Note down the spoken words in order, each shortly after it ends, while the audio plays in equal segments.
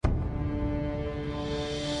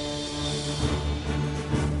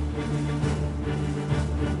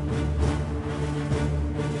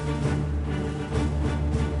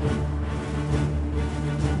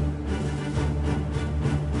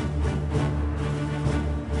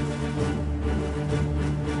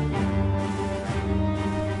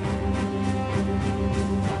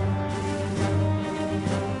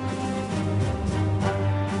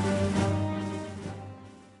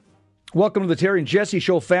Welcome to the Terry and Jesse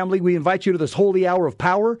Show, family. We invite you to this holy hour of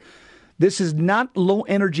power. This is not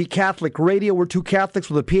low-energy Catholic radio. We're two Catholics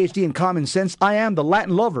with a PhD in common sense. I am the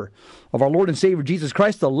Latin lover of our Lord and Savior Jesus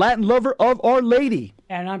Christ, the Latin lover of Our Lady.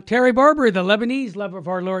 And I'm Terry Barber, the Lebanese lover of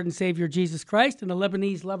our Lord and Savior Jesus Christ and the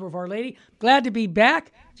Lebanese lover of Our Lady. Glad to be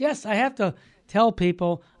back. Jess, I have to tell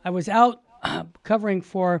people, I was out covering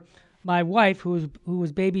for my wife who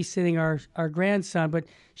was babysitting our grandson, but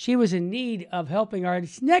she was in need of helping our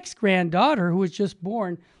next granddaughter who was just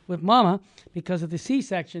born with mama because of the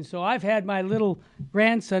C-section. So I've had my little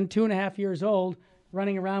grandson, 2.5 years old,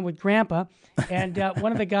 running around with grandpa. And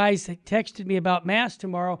one of the guys texted me about Mass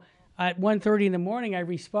tomorrow at 1:30 in the morning. I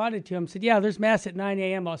responded to him, said, yeah, there's Mass at 9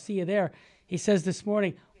 a.m. I'll see you there. He says this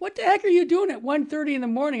morning, what the heck are you doing at 1:30 in the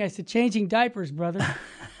morning? I said, changing diapers, brother.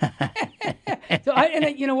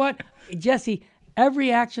 You know what, Jesse,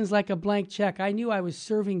 every action's like a blank check. I knew I was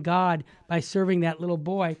serving God by serving that little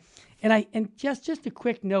boy. And just a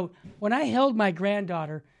quick note, when I held my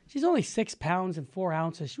granddaughter, she's only 6 pounds and 4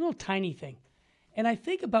 ounces. She's a real tiny thing. And I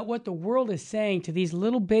think about what the world is saying to these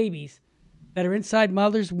little babies that are inside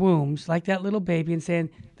mothers' wombs, like that little baby, and saying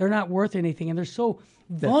they're not worth anything and they're so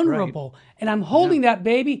vulnerable. Right. And I'm holding that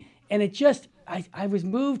baby, and it just, I was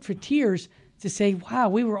moved for tears to say, wow,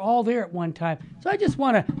 we were all there at one time. So I just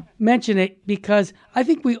want to mention it because I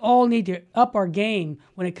think we all need to up our game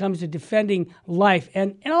when it comes to defending life.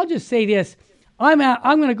 And I'll just say this, I'm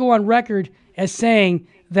going to go on record as saying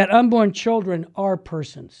that unborn children are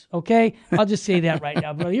persons, okay? I'll just say that right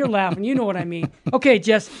now, brother. You're laughing. You know what I mean. Okay,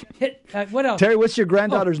 Jess, what else? Terry, what's your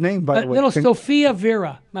granddaughter's name, by the way? Little Sophia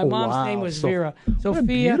Vera. My mom's name was Vera. Sophia what a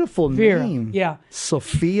beautiful Vera. Name. Yeah.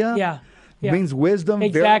 Sophia? Yeah. Means wisdom.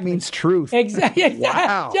 Exactly. Vera means truth. Exactly.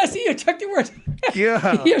 Wow. Jesse, you took the words.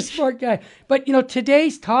 Yeah. You're a smart guy. But,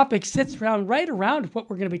 today's topic sits right around what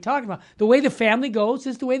we're going to be talking about. The way the family goes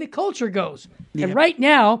is the way the culture goes. Yeah. And right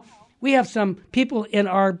now, we have some people in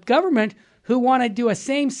our government who want to do a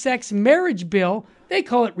same-sex marriage bill. They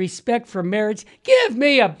call it respect for marriage. Give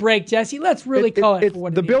me a break, Jesse. Let's really call it for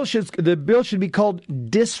what it is. The bill should be called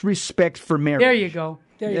disrespect for marriage. There you go.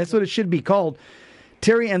 That's what it should be called.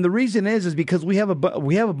 Terry, and the reason is because we have a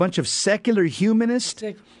bunch of secular humanists,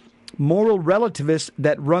 moral relativists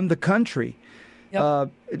that run the country. Yep.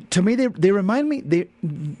 To me, they remind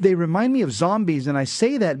me of zombies, and I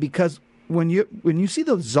say that because when you see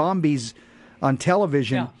those zombies on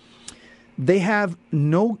television, they have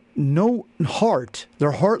no heart.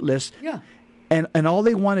 They're heartless. Yeah. And all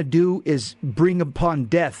they want to do is bring upon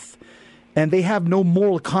death. And they have no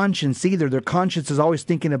moral conscience either. Their conscience is always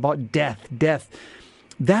thinking about death.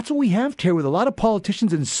 That's what we have, Terry, with a lot of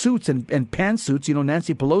politicians in suits and pantsuits.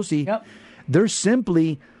 Nancy Pelosi. Yep. They're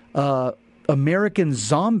simply American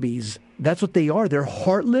zombies. That's what they are. They're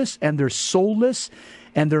heartless and they're soulless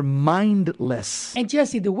and they're mindless. And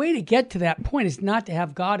Jesse, the way to get to that point is not to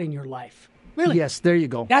have God in your life. Really? Yes, there you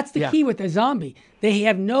go. That's the key with the zombie. They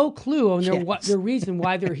have no clue on their reason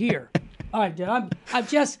why they're here. All right, dude,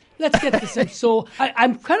 let's get to some soul.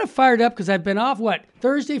 I'm kind of fired up because I've been off,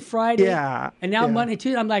 Thursday, Friday, and now Monday,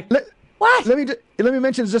 Tuesday. I'm like, what? Let me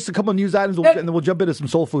mention just a couple of news items, and then we'll jump into some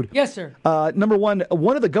soul food. Yes, sir. Number one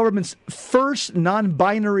of the government's first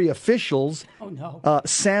non-binary officials,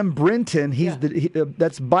 Sam Brinton,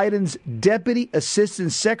 that's Biden's Deputy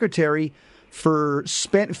Assistant Secretary for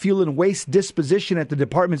Spent Fuel and Waste Disposition at the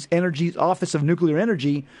Department's Office of Nuclear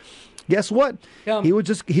Energy. Guess what? He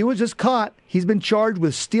was just caught. He's been charged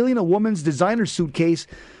with stealing a woman's designer suitcase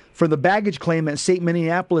for the baggage claim at St.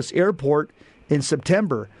 Minneapolis Airport in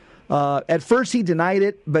September. At first, he denied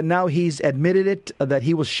it, but now he's admitted it, that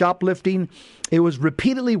he was shoplifting. It was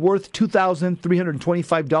repeatedly worth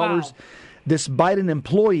 $2,325. Wow. This Biden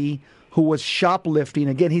employee who was shoplifting,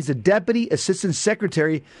 again, he's a Deputy Assistant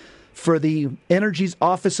Secretary for the Energy's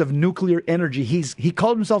Office of Nuclear Energy. He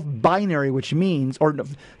called himself binary, which means, or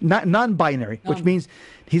not non-binary, which means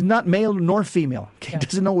he's not male nor female. He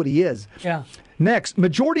doesn't know what he is. Yeah. Next,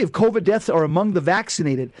 majority of COVID deaths are among the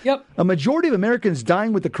vaccinated. Yep. A majority of Americans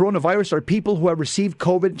dying with the coronavirus are people who have received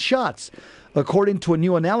COVID shots, according to a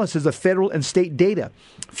new analysis of federal and state data.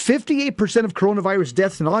 58% of coronavirus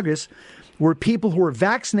deaths in August were people who were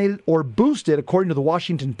vaccinated or boosted, according to the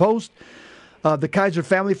Washington Post. The Kaiser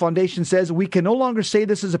Family Foundation says we can no longer say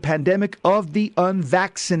this is a pandemic of the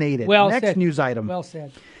unvaccinated. Next news item. Well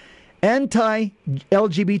said.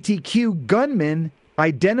 Anti-LGBTQ gunman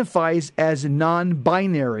identifies as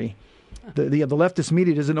non-binary. The leftist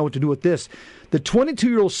media doesn't know what to do with this. The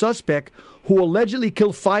 22-year-old suspect who allegedly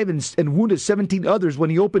killed 5 and wounded 17 others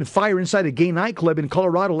when he opened fire inside a gay nightclub in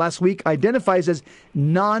Colorado last week identifies as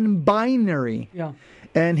non-binary. Yeah.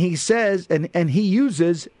 And he says, and he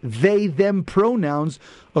uses they, them pronouns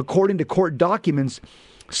according to court documents.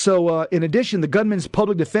 So in addition, the gunman's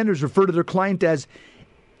public defenders refer to their client as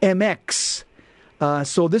MX.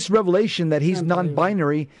 So this revelation that he's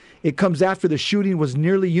non-binary, it comes after the shooting was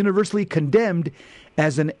nearly universally condemned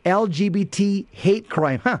as an LGBT hate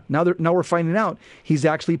crime. Now we're finding out he's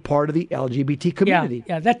actually part of the LGBT community.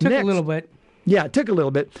 Yeah, that took a little bit. Yeah, it took a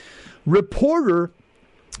little bit. Reporter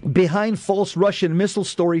behind false Russian missile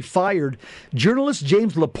story fired. Journalist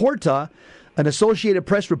James Laporta, an Associated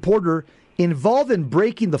Press reporter involved in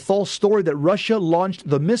breaking the false story that Russia launched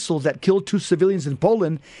the missiles that killed 2 civilians in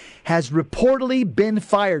Poland, has reportedly been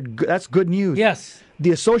fired. That's good news. Yes. The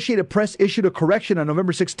Associated Press issued a correction on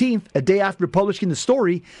November 16th, a day after publishing the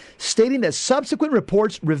story, stating that subsequent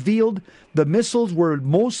reports revealed the missiles were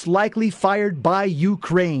most likely fired by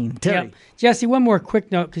Ukraine. Terry. Yeah. Jesse, one more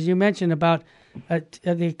quick note, because you mentioned about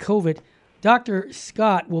the COVID. Dr.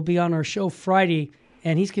 Scott will be on our show Friday,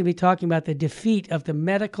 and he's going to be talking about the defeat of the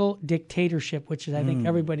medical dictatorship, which is, I think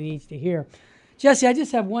everybody needs to hear. Jesse, I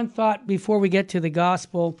just have one thought before we get to the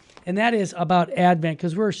gospel, and that is about Advent,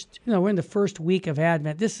 because we're in the first week of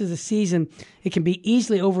Advent. This is a season it can be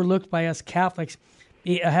easily overlooked by us Catholics,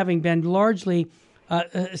 having been largely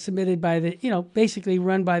submitted by basically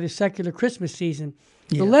run by the secular Christmas season.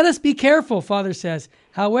 So let us be careful, Father says,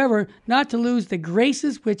 however, not to lose the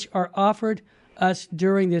graces which are offered us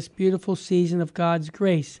during this beautiful season of God's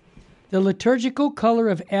grace. The liturgical color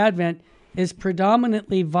of Advent is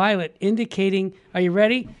predominantly violet, indicating, are you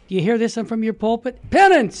ready? Do you hear this one from your pulpit?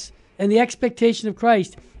 Penance and the expectation of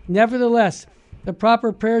Christ. Nevertheless, the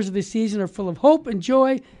proper prayers of the season are full of hope and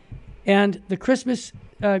joy, and the Christmas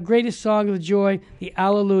greatest song of joy, the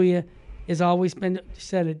Alleluia, has always been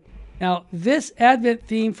said. Now, this Advent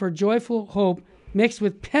theme for joyful hope mixed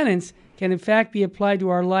with penance can in fact be applied to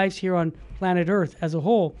our lives here on planet Earth as a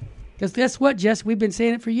whole. Because guess what, Jess? We've been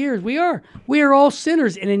saying it for years. We are all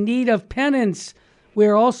sinners and in need of penance. We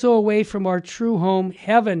are also away from our true home,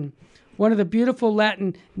 heaven. One of the beautiful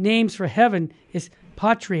Latin names for heaven is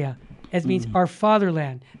patria. It means our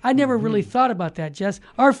fatherland. I never really thought about that, Jess.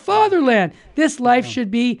 Our fatherland. This life should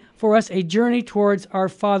be for us a journey towards our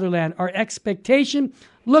fatherland. Our expectation,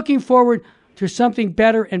 looking forward to something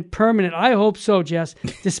better and permanent. I hope so, Jess.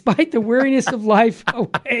 Despite the weariness of life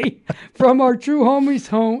away from our true home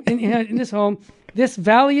in this home, this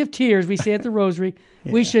valley of tears, we say at the Rosary,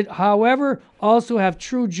 we should, however, also have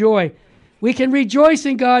true joy. We can rejoice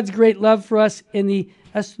in God's great love for us in the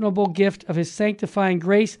estimable gift of his sanctifying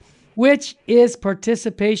grace, which is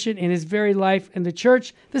participation in his very life and the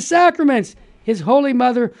church, the sacraments, his holy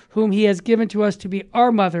mother, whom he has given to us to be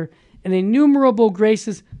our mother, and innumerable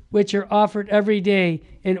graces which are offered every day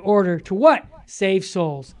in order to what? Save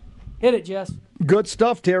souls. Hit it, Jess. Good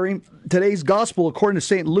stuff, Terry. Today's gospel, according to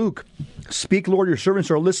St. Luke, speak, Lord, your servants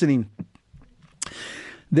are listening.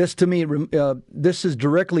 This, to me, this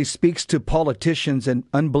directly speaks to politicians and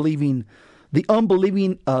the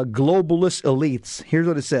unbelieving globalist elites. Here's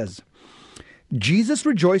what it says. Jesus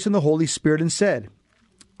rejoiced in the Holy Spirit and said,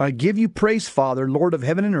 I give you praise, Father, Lord of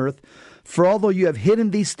heaven and earth, for although you have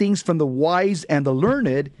hidden these things from the wise and the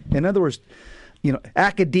learned, in other words,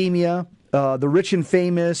 academia, the rich and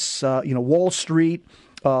famous, Wall Street,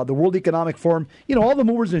 the World Economic Forum, all the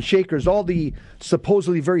movers and shakers, all the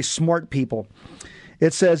supposedly very smart people.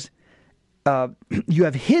 It says, you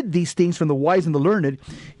have hid these things from the wise and the learned.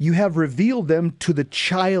 You have revealed them to the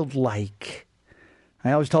childlike.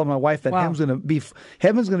 I always tell my wife that heaven's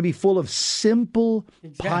going to be full of simple,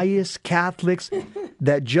 pious Catholics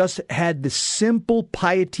that just had the simple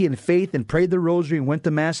piety and faith and prayed the rosary and went to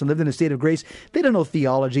Mass and lived in a state of grace. They don't know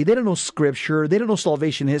theology. They don't know Scripture. They don't know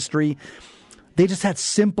salvation history. They just had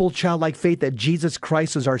simple, childlike faith that Jesus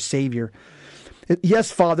Christ is our Savior.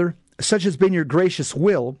 Yes, Father, such has been your gracious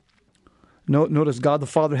will. Notice God the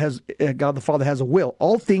Father has a will.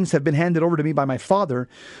 All things have been handed over to me by my Father.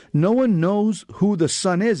 No one knows who the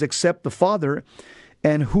Son is except the Father,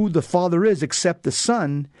 and who the Father is except the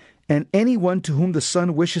Son, and anyone to whom the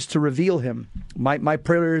Son wishes to reveal him. My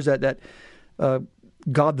prayer is that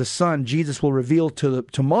God the Son, Jesus, will reveal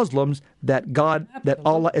to Muslims that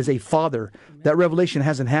Allah is a Father. That revelation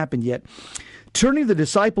hasn't happened yet. Turning to the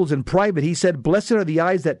disciples in private, he said, "Blessed are the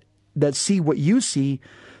eyes that see what you see.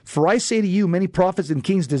 For I say to you, many prophets and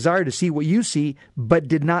kings desire to see what you see, but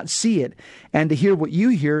did not see it, and to hear what you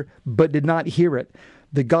hear, but did not hear it."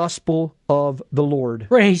 The gospel of the Lord.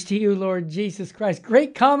 Praise to you, Lord Jesus Christ.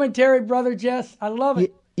 Great commentary, Brother Jess. I love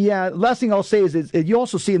it. Yeah, last thing I'll say is you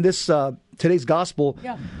also see in this today's gospel,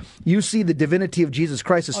 you see the divinity of Jesus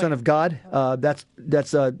Christ, the Son of God.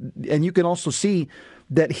 And you can also see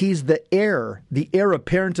that he's the heir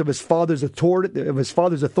apparent of his father's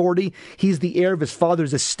authority. He's the heir of his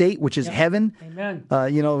father's estate, which is heaven. Amen.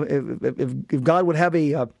 If God would have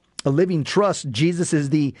a living trust, Jesus is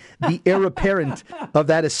the heir apparent of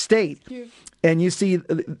that estate. And you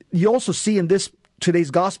also see in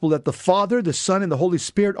today's gospel that the Father, the Son, and the Holy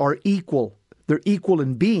Spirit are equal. They're equal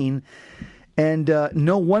in being, and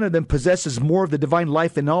no one of them possesses more of the divine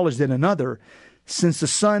life and knowledge than another. Since the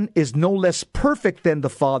Son is no less perfect than the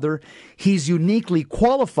Father, he's uniquely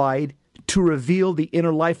qualified to reveal the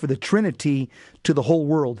inner life of the Trinity to the whole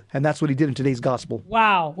world. And that's what he did in today's gospel.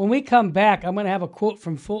 Wow. When we come back, I'm going to have a quote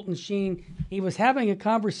from Fulton Sheen. He was having a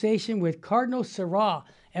conversation with Cardinal Sarah.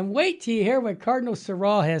 And wait till you hear what Cardinal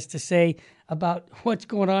Sarah has to say about what's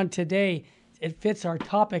going on today. It fits our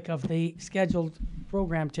topic of the scheduled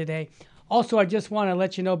program today. Also, I just want to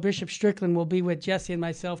let you know Bishop Strickland will be with Jesse and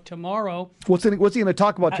myself tomorrow. What's he going to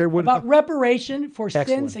talk about, Terry? About reparation for Excellent.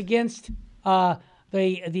 sins against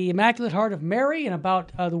the Immaculate Heart of Mary and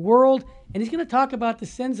about the world. And he's going to talk about the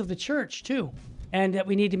sins of the church, too, and that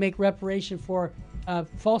we need to make reparation for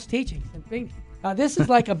false teachings and things. This is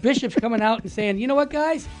like a bishop coming out and saying, you know what,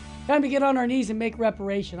 guys? Time to get on our knees and make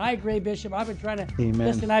reparation. I agree, Bishop. I've been trying to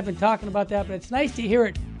listen. I've been talking about that, but it's nice to hear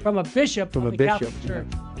it from a bishop of the Catholic Church.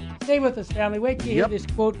 Stay with us, family. Wait till you hear this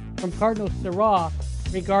quote from Cardinal Sarah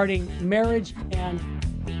regarding marriage and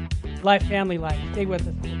family life. Stay with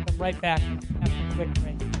us. We'll come right back after a quick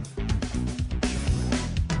break.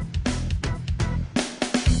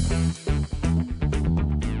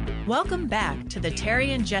 Welcome back to the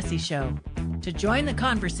Terry and Jesse Show. To join the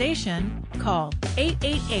conversation, call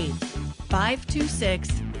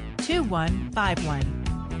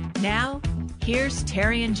 888-526-2151. Now, here's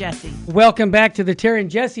Terry and Jesse. Welcome back to the Terry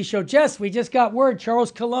and Jesse Show. Jess, we just got word,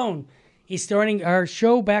 Charles Cologne. He's starting our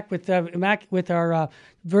show back with our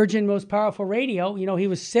Virgin Most Powerful Radio. You know, he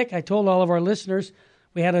was sick. I told all of our listeners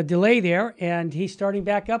we had a delay there, and he's starting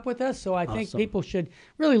back up with us. So I think people should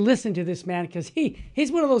really listen to this man because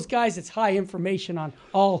he's one of those guys that's high information on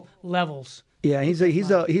all levels. Yeah, he's a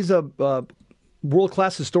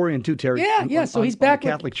world-class historian too, Terry. Yeah. So he's back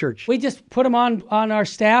with the Catholic Church. We just put him on our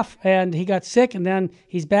staff, and he got sick, and then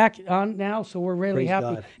he's back on now. So we're really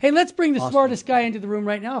happy. God. Hey, let's bring the smartest guy into the room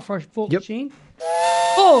right now for Fulton Sheen.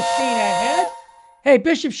 Full steam ahead. Hey,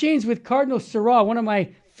 Bishop Sheen's with Cardinal Sarah, one of my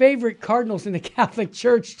favorite cardinals in the Catholic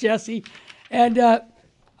Church, Jesse. And I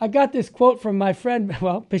got this quote from my friend,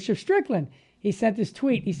 Bishop Strickland. He sent this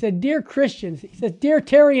tweet. He said, "Dear Christians," he says, "Dear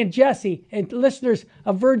Terry and Jesse and listeners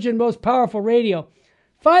of Virgin Most Powerful Radio,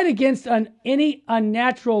 fight against any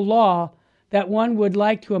unnatural law that one would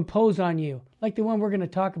like to impose on you," like the one we're going to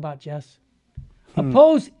talk about, Jess.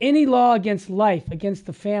 "Oppose any law against life, against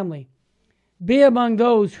the family. Be among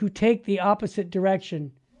those who take the opposite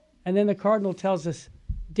direction." And then the Cardinal tells us,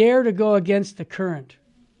 "Dare to go against the current."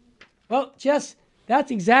 Well, Jess,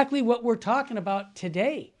 that's exactly what we're talking about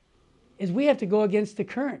today. Is we have to go against the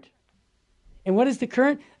current. And what is the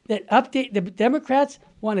current? The Democrats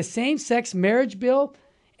want a same-sex marriage bill,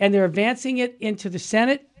 and they're advancing it into the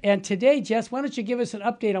Senate. And today, Jess, why don't you give us an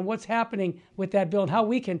update on what's happening with that bill and how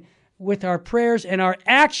we can, with our prayers and our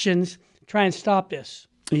actions, try and stop this?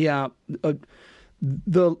 Yeah.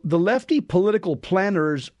 The lefty political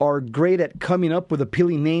planners are great at coming up with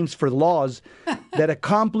appealing names for laws that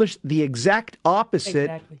accomplish the exact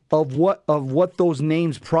opposite of what those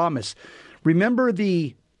names promise. Remember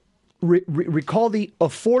recall the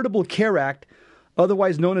Affordable Care Act,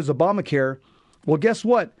 otherwise known as Obamacare. Well, guess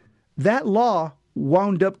what? That law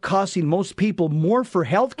wound up costing most people more for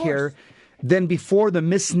health care than before the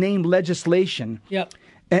misnamed legislation. Yep.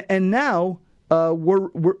 And now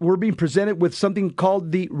we're being presented with something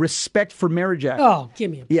called the Respect for Marriage Act. Oh,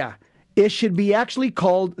 give me a... Yeah. It should be actually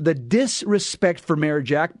called the Disrespect for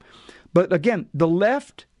Marriage Act. But again, the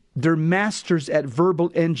left, they're masters at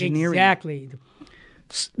verbal engineering. Exactly.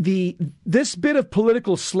 This bit of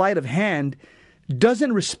political sleight of hand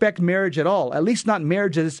doesn't respect marriage at all, at least not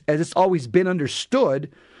marriage as it's always been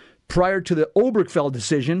understood prior to the Obergefell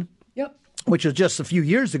decision, which was just a few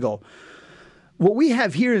years ago. What we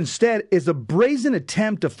have here instead is a brazen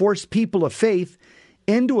attempt to force people of faith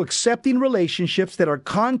into accepting relationships that are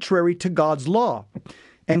contrary to God's law.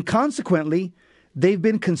 And consequently, they've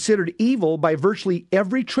been considered evil by virtually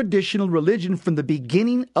every traditional religion from the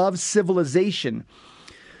beginning of civilization.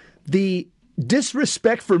 The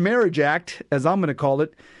Disrespect for Marriage Act, as I'm going to call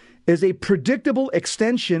it, is a predictable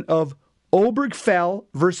extension of Obergefell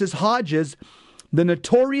versus Hodges, the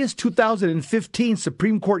notorious 2015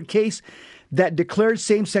 Supreme Court case that declared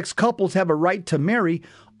same-sex couples have a right to marry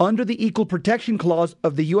under the Equal Protection Clause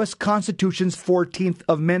of the U.S. Constitution's 14th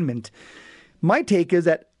Amendment. My take is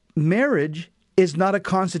that marriage is not a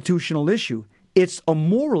constitutional issue. It's a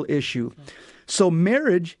moral issue. So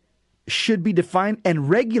marriage should be defined and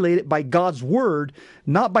regulated by God's word,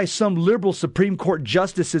 not by some liberal Supreme Court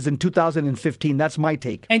justices in 2015. That's my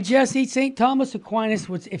take. And Jesse, St. Thomas Aquinas,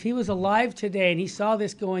 if he was alive today and he saw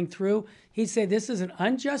this going through, he'd say this is an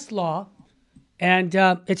unjust law, and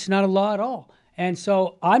it's not a law at all. And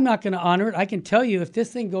so I'm not going to honor it. I can tell you, if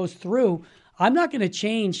this thing goes through, I'm not going to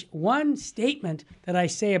change one statement that I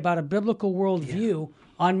say about a biblical worldview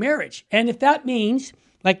on marriage. And if that means,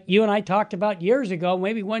 like you and I talked about years ago,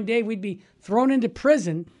 maybe one day we'd be thrown into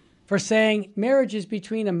prison for saying marriage is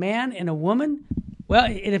between a man and a woman. Well,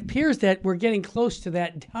 it appears that we're getting close to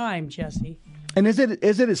that time, Jesse. And is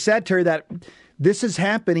it sad, Terry, that this is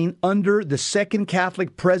happening under the second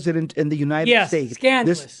Catholic president in the United States?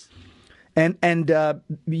 Yes, scandalous.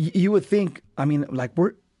 You would think, I mean, like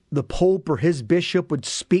the Pope or his bishop would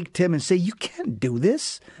speak to him and say, "You can't do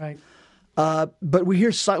this." Right. But we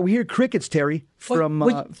hear crickets, Terry, from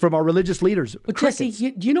our religious leaders. But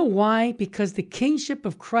Jesse, do you know why? Because the kingship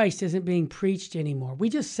of Christ isn't being preached anymore. We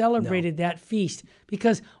just celebrated that feast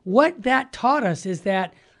because what that taught us is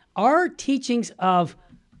that our teachings of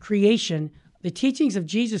creation, the teachings of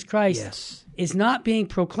Jesus Christ, is not being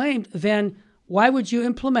proclaimed. Then why would you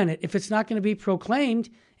implement it if it's not going to be proclaimed?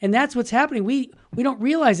 And that's what's happening. We don't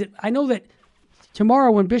realize it. I know that tomorrow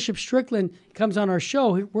when Bishop Strickland comes on our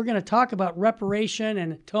show, we're going to talk about reparation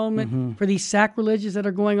and atonement for these sacrileges that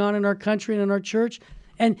are going on in our country and in our church.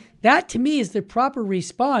 And that, to me, is the proper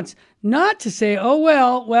response, not to say, oh,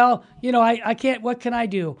 well, I can't, what can I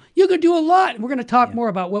do? You can do a lot. We're going to talk more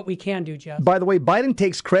about what we can do, Jeff. By the way, Biden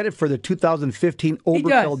takes credit for the 2015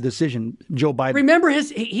 Obergefell decision, Joe Biden. Remember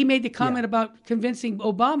he made the comment about convincing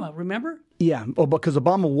Obama, remember? Yeah, because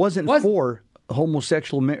Obama wasn't for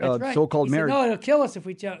homosexual so-called marriage. No, it'll kill us if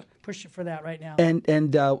we push for that right now. And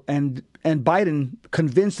Biden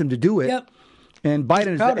convinced him to do it. Yep. And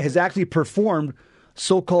Biden has actually performed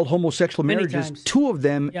so-called homosexual marriages, two of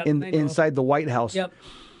them inside the White House. Yep.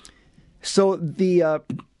 So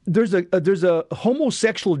there's a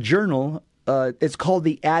homosexual journal. It's called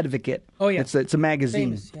The Advocate. Oh yeah, it's a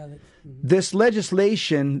magazine. Famous. Yeah, This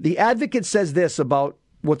legislation, The Advocate says this about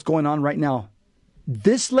what's going on right now.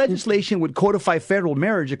 This legislation would codify federal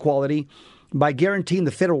marriage equality by guaranteeing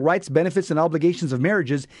the federal rights, benefits, and obligations of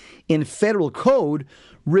marriages in federal code,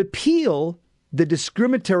 repeal the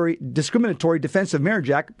discriminatory Defense of Marriage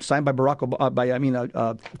Act signed by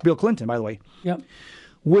Bill Clinton, by the way,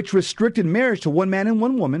 which restricted marriage to one man and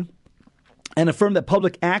one woman, and affirmed that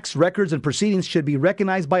public acts, records, and proceedings should be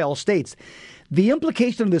recognized by all states. The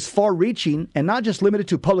implication of this far-reaching, and not just limited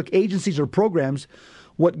to public agencies or programs,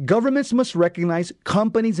 what governments must recognize,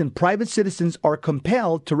 companies and private citizens are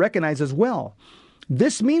compelled to recognize as well.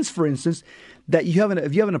 This means, for instance, that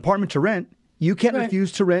if you have an apartment to rent, you can't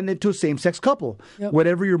refuse to rent it to a same-sex couple,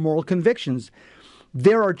 whatever your moral convictions.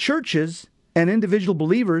 There are churches and individual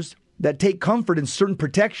believers that take comfort in certain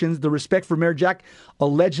protections the Respect for Marriage Act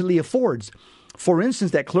allegedly affords. For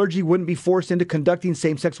instance, that clergy wouldn't be forced into conducting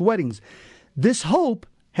same-sex weddings. This hope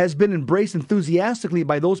has been embraced enthusiastically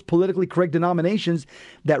by those politically correct denominations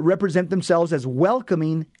that represent themselves as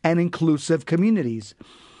welcoming and inclusive communities.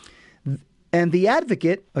 And The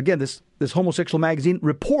Advocate, again, this homosexual magazine,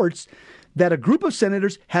 reports that a group of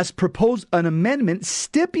senators has proposed an amendment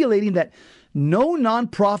stipulating that no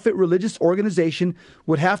nonprofit religious organization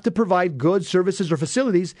would have to provide goods, services, or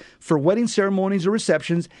facilities for wedding ceremonies or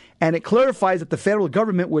receptions, and it clarifies that the federal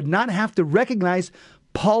government would not have to recognize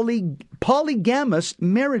polygamous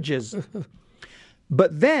marriages.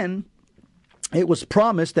 But then it was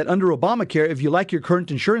promised that under Obamacare, if you like your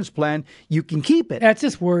current insurance plan, you can keep it. That's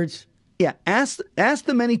just words. Yeah, ask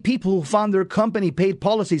the many people who found their company-paid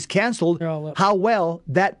policies canceled how well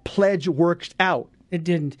that pledge worked out. It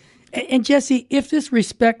didn't. And Jesse, if this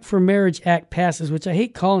Respect for Marriage Act passes, which I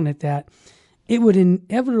hate calling it that, it would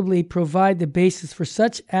inevitably provide the basis for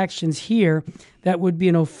such actions here that would be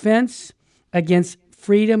an offense against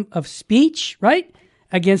freedom of speech, right?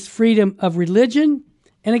 Against freedom of religion,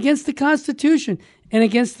 and against the Constitution, and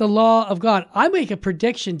against the law of God. I make a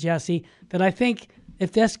prediction, Jesse, that I think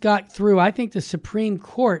if this got through, I think the Supreme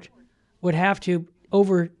Court would have to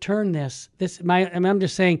overturn this. I'm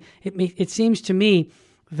just saying, it seems to me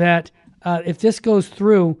that if this goes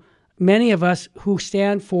through, many of us who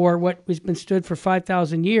stand for what has been stood for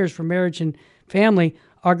 5,000 years for marriage and family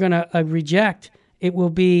are going to reject. It will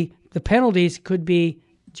be, the penalties could be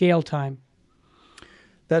jail time.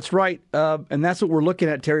 That's right, and that's what we're looking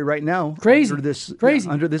at, Terry, right now. Crazy, under this, crazy.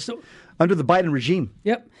 Under the Biden regime.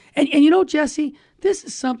 Yep, and you know, Jesse, this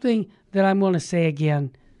is something that I'm going to say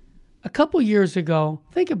again. a couple years ago,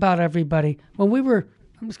 think about everybody. When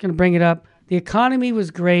I'm just going to bring it up, the economy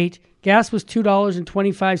was great. Gas was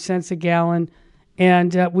 $2.25 a gallon,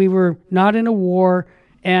 and we were not in a war.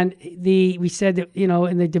 And we said that,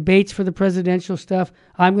 in the debates for the presidential stuff,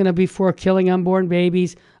 I'm going to be for killing unborn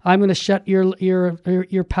babies. I'm going to shut your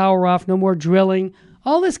power off. No more drilling.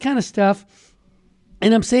 All this kind of stuff.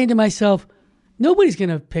 And I'm saying to myself, nobody's going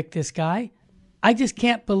to pick this guy. I just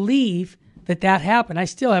can't believe that happened. I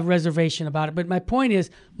still have reservation about it. But my point is,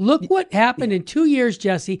 look what happened in 2 years,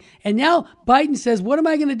 Jesse. And now Biden says, what am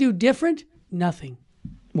I going to do different? Nothing.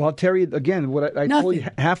 Well, Terry, again, what I told you,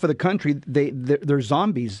 half of the country, they're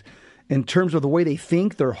zombies. In terms of the way they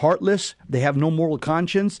think, they're heartless. They have no moral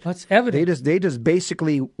conscience. That's evident. They just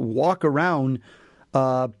basically walk around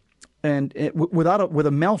with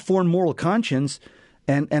a malformed moral conscience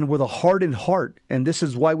and with a hardened heart. And this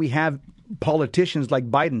is why we have politicians like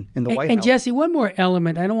Biden in the White House. And Jesse, one more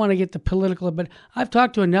element. I don't want to get the political, but I've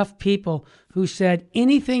talked to enough people who said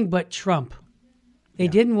anything but Trump. They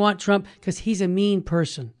didn't want Trump because he's a mean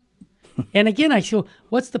person. And again, I feel,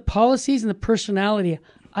 what's the policies and the personality?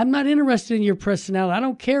 I'm not interested in your personality. I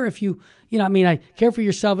don't care if I care for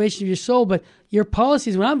your salvation of your soul, but your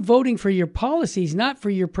policies, when I'm voting for your policies, not for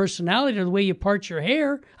your personality or the way you part your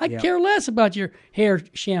hair, I care less about your hair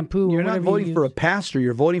shampoo. You're not voting for a pastor.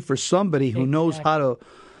 You're voting for somebody who knows how to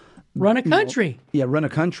run a country. Run a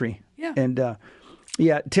country. Yeah. And,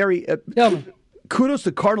 Terry, kudos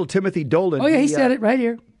to Cardinal Timothy Dolan. Oh, yeah, he said it right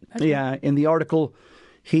here. In the article,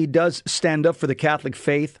 he does stand up for the Catholic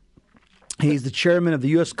faith. He's the chairman of the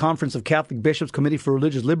U.S. Conference of Catholic Bishops Committee for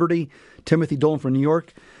Religious Liberty, Timothy Dolan from New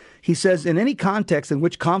York. He says, in any context in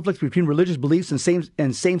which conflicts between religious beliefs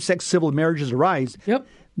and same-sex civil marriages arise,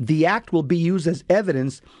 the act will be used as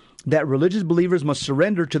evidence that religious believers must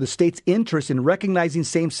surrender to the state's interest in recognizing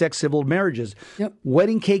same-sex civil marriages.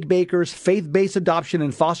 Wedding cake bakers, faith-based adoption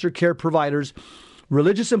and foster care providers,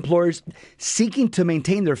 religious employers seeking to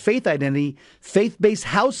maintain their faith identity, faith-based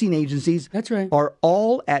housing agencies are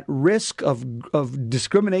all at risk of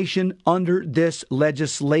discrimination under this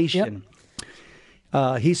legislation.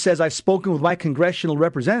 He says, I've spoken with my congressional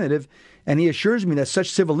representative, and he assures me that such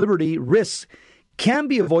civil liberty risks can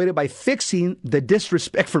be avoided by fixing the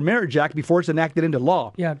Disrespect for Marriage Act before it's enacted into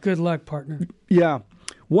law. Yeah, good luck, partner. Yeah.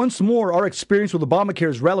 Once more, our experience with Obamacare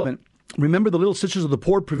is relevant. Remember the Little Sisters of the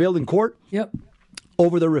Poor prevailed in court?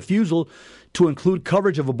 Over their refusal to include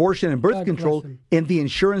coverage of abortion and birth control in the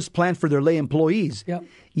insurance plan for their lay employees.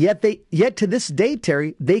 Yet to this day,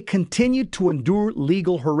 Terry, they continue to endure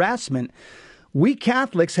legal harassment. We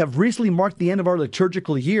Catholics have recently marked the end of our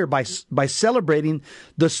liturgical year by celebrating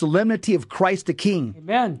the solemnity of Christ the King.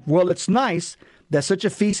 Amen. Well, it's nice that such a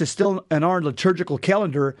feast is still in our liturgical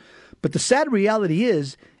calendar, but the sad reality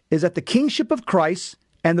is that the kingship of Christ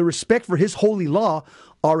and the respect for his holy law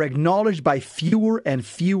are acknowledged by fewer and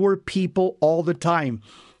fewer people all the time.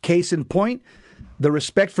 Case in point, the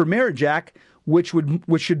Respect for Marriage Act, which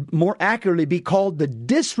should more accurately be called the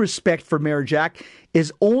Disrespect for Marriage Act,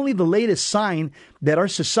 is only the latest sign that our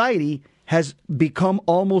society has become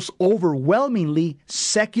almost overwhelmingly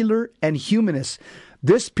secular and humanist.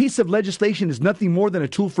 This piece of legislation is nothing more than a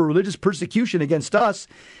tool for religious persecution against us.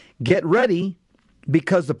 Get ready,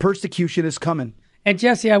 because the persecution is coming. And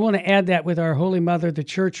Jesse, I want to add that with our Holy Mother, the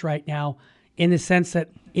Church right now, in the sense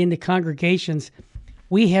that in the congregations,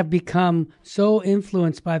 we have become so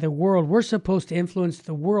influenced by the world. We're supposed to influence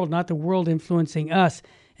the world, not the world influencing us.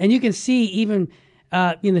 And you can see even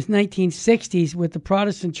in the 1960s with the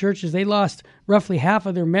Protestant churches, they lost roughly half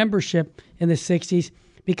of their membership in the 60s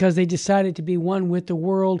because they decided to be one with the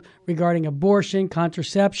world regarding abortion,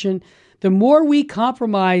 contraception. The more we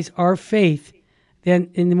compromise our faith,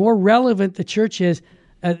 and the more relevant the church is,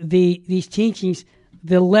 these teachings,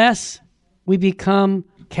 the less we become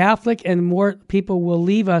Catholic, and more people will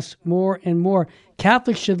leave us more and more.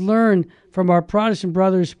 Catholics should learn from our Protestant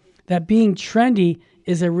brothers that being trendy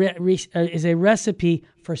is a recipe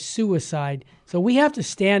for suicide. So we have to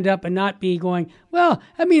stand up and not be going, well,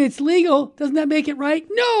 I mean, it's legal. Doesn't that make it right?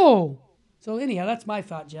 No. So anyhow, that's my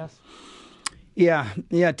thought, Jeff. Yeah,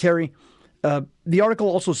 Terry. The article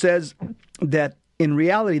also says that in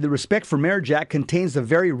reality, the Respect for Marriage Act contains the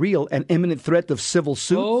very real and imminent threat of civil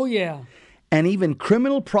suit. Oh, yeah. And even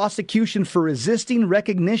criminal prosecution for resisting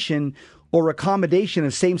recognition or accommodation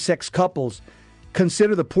of same-sex couples.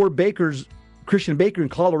 Consider the poor Christian baker in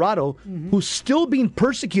Colorado, who's still being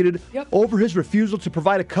persecuted over his refusal to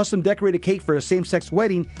provide a custom-decorated cake for a same-sex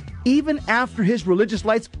wedding, even after his religious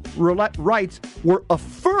rights were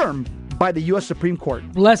affirmed by the U.S. Supreme Court.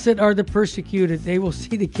 Blessed are the persecuted. They will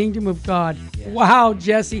see the kingdom of God. Yes. Wow,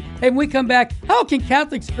 Jesse. Hey, when we come back, how can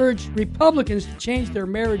Catholics urge Republicans to change their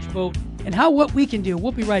marriage vote? And what we can do.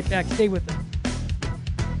 We'll be right back. Stay with us.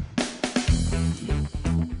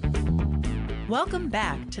 Welcome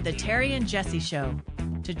back to the Terry and Jesse Show.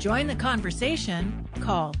 To join the conversation,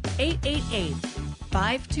 call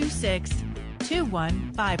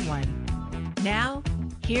 888-526-2151. Now,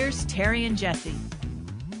 here's Terry and Jesse.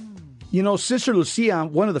 You know, Sister Lucia,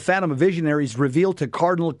 one of the Fatima visionaries, revealed to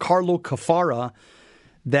Cardinal Carlo Caffarra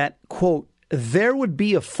that, quote, there would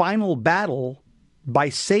be a final battle by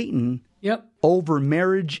Satan over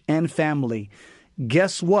marriage and family.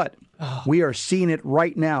 Guess what? Oh. We are seeing it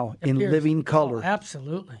right now in living color. Oh,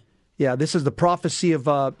 absolutely. Yeah, this is the prophecy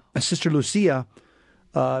of Sister Lucia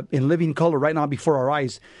in living color right now before our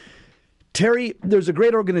eyes. Terry, there's a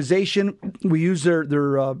great organization. We use their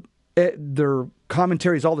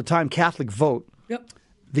commentaries all the time, Catholic Vote. Yep.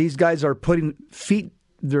 These guys are putting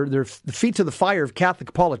their feet to the fire of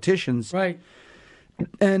Catholic politicians. Right.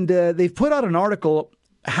 And they've put out an article,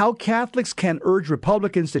 How Catholics Can Urge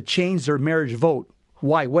Republicans to Change Their Marriage Vote.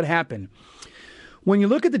 Why? What happened? When you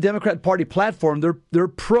look at the Democrat Party platform, they're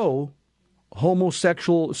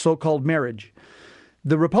pro-homosexual so-called marriage.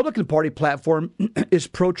 The Republican Party platform is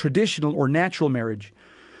pro-traditional or natural marriage.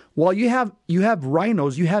 While you have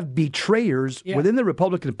rhinos, you have betrayers within the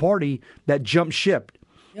Republican Party that jump ship.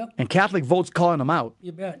 Yep. And Catholic Vote's calling them out.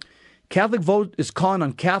 You bet. Catholic Vote is calling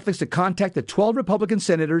on Catholics to contact the 12 Republican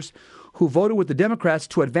senators who voted with the Democrats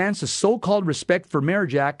to advance the so-called Respect for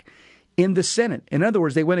Marriage Act in the Senate. In other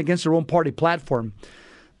words, they went against their own party platform.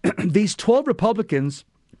 These 12 Republicans,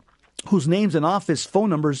 whose names and office phone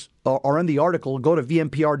numbers are in the article, go to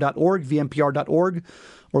vmpr.org,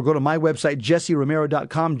 or go to my website,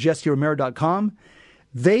 jesseromero.com, jesseromero.com.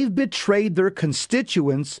 They've betrayed their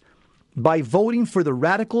constituents by voting for the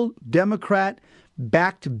radical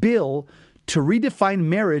Democrat-backed bill to redefine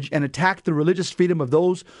marriage and attack the religious freedom of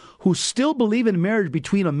those who still believe in marriage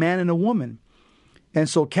between a man and a woman. And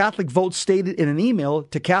so Catholic Vote stated in an email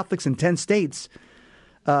to Catholics in 10 states,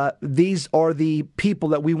 these are the people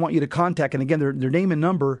that we want you to contact. And again, their name and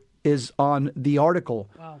number is on the article.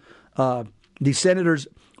 Wow. The senators,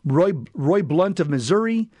 Roy Blunt of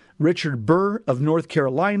Missouri, Richard Burr of North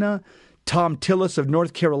Carolina, Tom Tillis of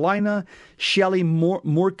North Carolina, Shelley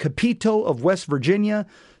Moore Capito of West Virginia,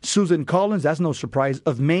 Susan Collins, that's no surprise,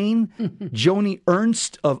 of Maine, Joni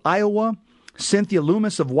Ernst of Iowa, Cynthia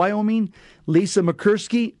Loomis of Wyoming, Lisa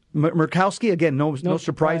Murkowski, again, no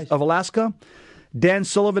surprise, of Alaska, Dan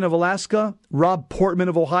Sullivan of Alaska, Rob Portman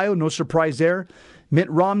of Ohio, no surprise there,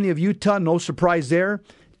 Mitt Romney of Utah, no surprise there,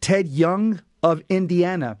 Ted Young of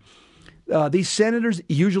Indiana. These senators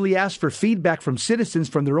usually ask for feedback from citizens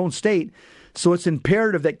from their own state, so it's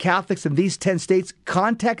imperative that Catholics in these 10 states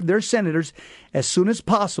contact their senators as soon as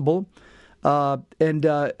possible. Again,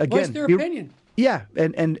 voice their opinion. Yeah,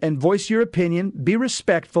 and voice your opinion. Be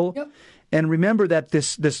respectful, and remember that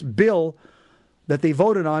this bill that they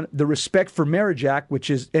voted on, the Respect for Marriage Act, which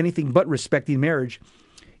is anything but respecting marriage,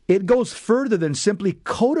 it goes further than simply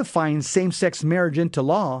codifying same-sex marriage into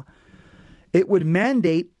law. It would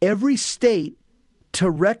mandate every state to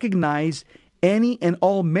recognize any and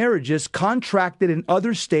all marriages contracted in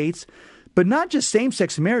other states, but not just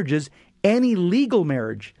same-sex marriages, any legal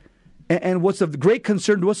marriage. And what's of great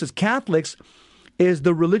concern to us as Catholics is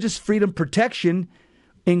the religious freedom protection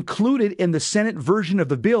included in the Senate version of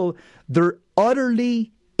the bill. They're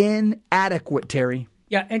utterly inadequate, Terry.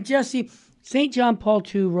 Yeah, and Jesse, St. John Paul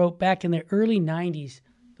II wrote back in the early 90s,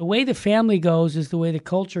 the way the family goes is the way the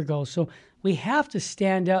culture goes. So we have to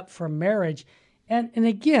stand up for marriage. And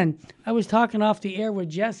again, I was talking off the air with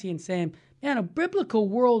Jesse and saying, man, a biblical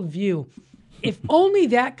worldview, if only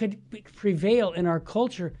that could prevail in our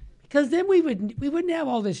culture, because then we wouldn't have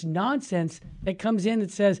all this nonsense that comes in that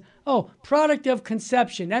says, oh, product of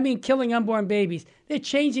conception. I mean, killing unborn babies. They're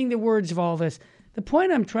changing the words of all this. The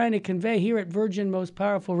point I'm trying to convey here at Virgin Most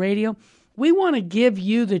Powerful Radio, we want to give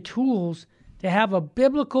you the tools to have a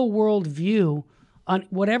biblical worldview on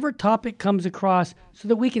whatever topic comes across so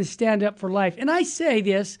that we can stand up for life. And I say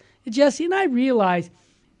this, Jesse, and I realize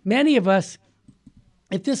many of us,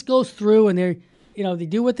 if this goes through and they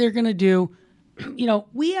do what they're going to do,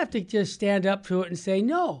 we have to just stand up to it and say,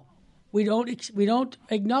 no, we don't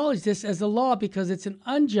acknowledge this as a law because it's an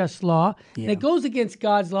unjust law. Yeah. And it goes against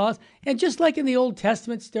God's laws. And just like in the Old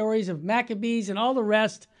Testament stories of Maccabees and all the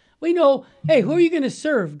rest, we know, hey, who are you going to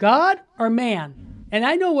serve, God or man? And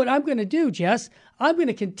I know what I'm going to do, Jess. I'm going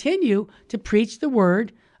to continue to preach the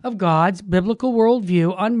word of God's biblical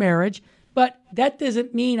worldview on marriage, but that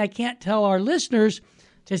doesn't mean I can't tell our listeners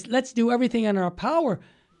Just let's do everything in our power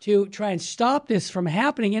to try and stop this from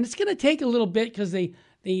happening. And it's going to take a little bit because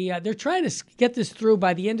they're trying to get this through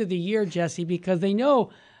by the end of the year, Jesse, because they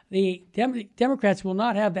know the Democrats will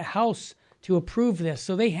not have the House to approve this.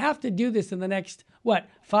 So they have to do this in the next,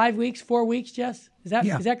 4 weeks, Jess? Is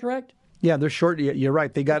that correct? Yeah, they're short. You're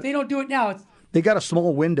right. If they don't do it now, they got a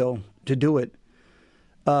small window to do it.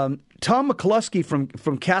 Tom McCluskey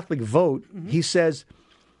from Catholic Vote, he says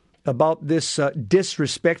about this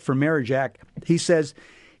Disrespect for Marriage Act, he says,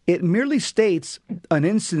 it merely states an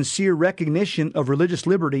insincere recognition of religious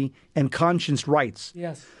liberty and conscience rights.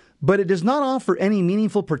 Yes. But it does not offer any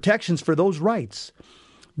meaningful protections for those rights.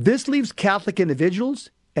 This leaves Catholic individuals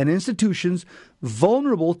and institutions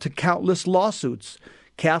vulnerable to countless lawsuits.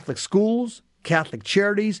 Catholic schools, Catholic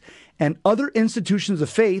charities, and other institutions of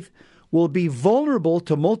faith will be vulnerable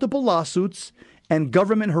to multiple lawsuits and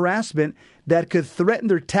government harassment that could threaten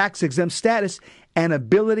their tax-exempt status and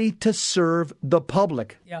ability to serve the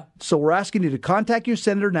public. Yeah. So we're asking you to contact your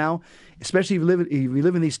senator now, especially if you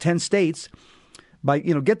live in these 10 states, by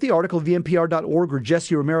get the article vmpr.org or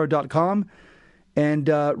jesseromero.com. And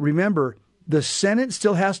remember, the Senate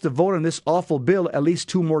still has to vote on this awful bill at least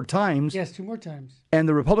 2 more times. Yes, 2 more times. And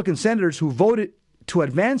the Republican senators who voted to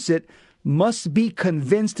advance it must be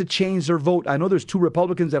convinced to change their vote. I know there's 2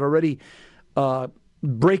 Republicans that are already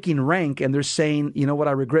breaking rank, and they're saying, you know what,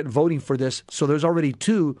 I regret voting for this. So there's already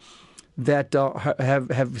 2 that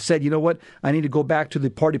have said, you know what, I need to go back to the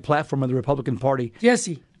party platform of the Republican Party.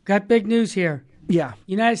 Jesse, got big news here. Yeah.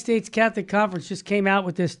 United States Catholic Conference just came out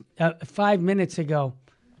with this 5 minutes ago.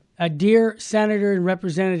 Dear Senator and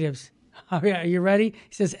Representatives, are you ready?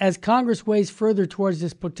 He says, as Congress weighs further towards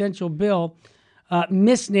this potential bill,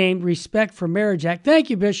 misnamed Respect for Marriage Act. Thank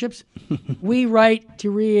you, bishops. We write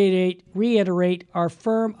to reiterate our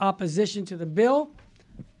firm opposition to the bill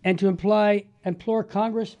and to implore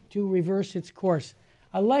Congress to reverse its course.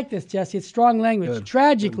 I like this, Jesse. It's strong language. Good.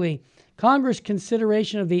 Tragically, Congress'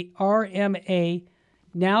 consideration of the RMA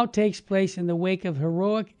now takes place in the wake of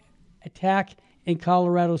heroic attack in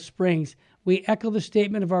Colorado Springs. We echo the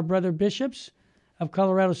statement of our brother bishops of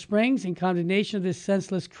Colorado Springs in condemnation of this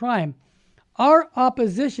senseless crime. Our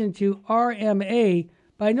opposition to RMA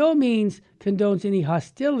by no means condones any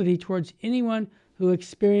hostility towards anyone who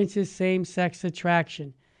experiences same-sex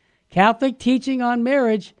attraction. Catholic teaching on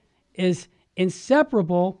marriage is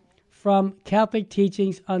inseparable from Catholic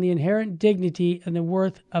teachings on the inherent dignity and the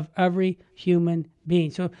worth of every human being.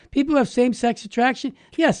 So people who have same-sex attraction,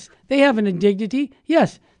 yes, they have an indignity.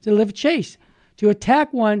 Yes, to live chaste. To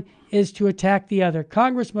attack one is to attack the other.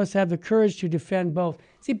 Congress must have the courage to defend both.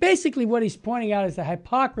 See, basically what he's pointing out is the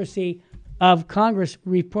hypocrisy of Congress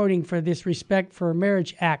reporting for this Respect for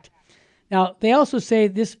Marriage Act. Now, they also say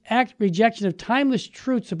this act rejection of timeless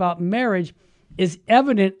truths about marriage is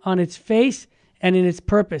evident on its face and in its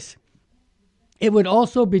purpose. It would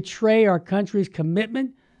also betray our country's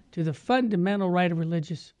commitment to the fundamental right of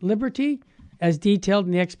religious liberty, as detailed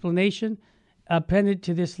in the explanation appended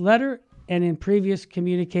to this letter and in previous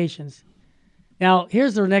communications. Now,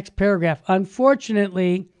 here's the next paragraph.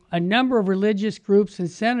 Unfortunately, a number of religious groups and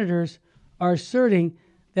senators are asserting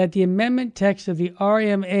that the amendment text of the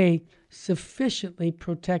RMA sufficiently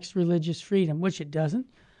protects religious freedom, which it doesn't.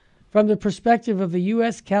 From the perspective of the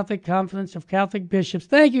U.S. Catholic Conference of Catholic Bishops,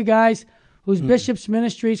 thank you guys, whose bishops'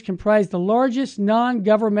 ministries comprise the largest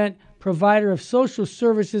non-government provider of social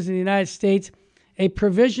services in the United States,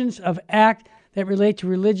 provisions of act that relate to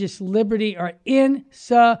religious liberty are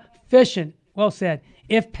insufficient. Well said.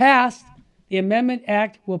 If passed, the Amendment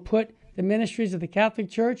Act will put the ministries of the Catholic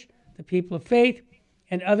Church, the people of faith,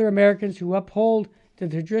 and other Americans who uphold the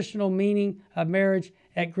traditional meaning of marriage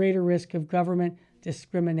at greater risk of government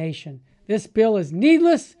discrimination. This bill is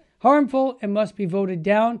needless, harmful, and must be voted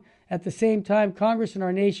down. At the same time, Congress and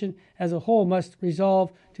our nation as a whole must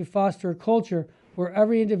resolve to foster a culture where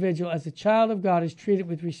every individual as a child of God is treated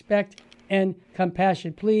with respect and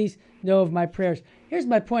compassion. Please know of my prayers. Here's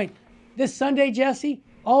my point. This Sunday, Jesse,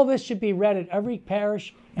 all this should be read at every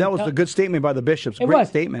parish. That was a good statement by the bishops. It Great was.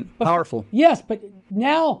 statement. But, powerful. Yes, but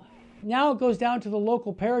now it goes down to the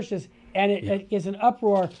local parishes, and it is an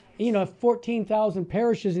uproar. 14,000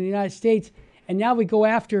 parishes in the United States, and now we go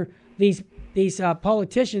after these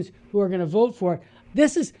politicians who are going to vote for it.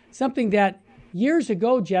 This is something that years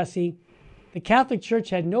ago, Jesse, the Catholic Church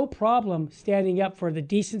had no problem standing up for the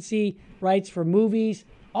decency rights for movies,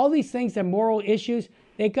 all these things, the moral issues.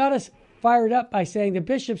 They got us fired up by saying the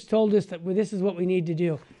bishops told us that this is what we need to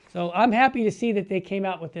do. So I'm happy to see that they came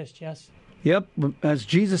out with this, Jess. Yep. As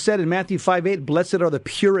Jesus said in Matthew 5:8, blessed are the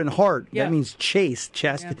pure in heart. Yeah. That means chaste,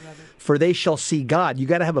 Yeah, for they shall see God. You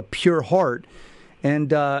got to have a pure heart.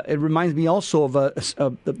 And it reminds me also of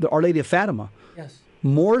Our Lady of Fatima. Yes.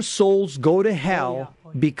 More souls go to hell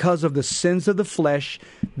because of the sins of the flesh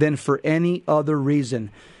than for any other reason.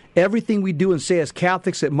 Everything we do and say as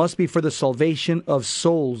Catholics, it must be for the salvation of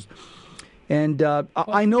souls. And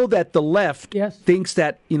I know that the left thinks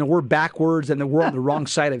that we're backwards and that we're on the wrong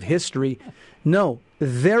side of history. No,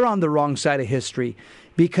 they're on the wrong side of history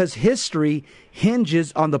because history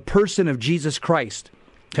hinges on the person of Jesus Christ.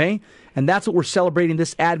 Okay? And that's what we're celebrating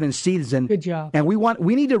this Advent season. Good job. And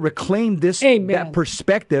we need to reclaim that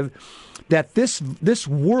perspective that this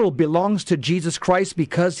world belongs to Jesus Christ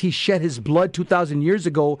because he shed his blood 2,000 years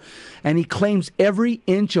ago, and he claims every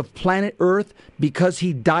inch of planet Earth because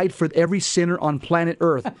he died for every sinner on planet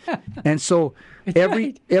Earth. And so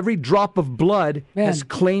every drop of blood has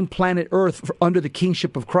claimed planet Earth under the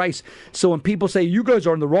kingship of Christ. So when people say, you guys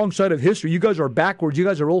are on the wrong side of history, you guys are backwards, you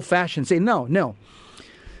guys are old-fashioned, say, no.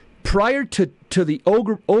 Prior to the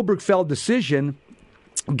Obergefell decision,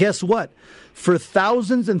 guess what? For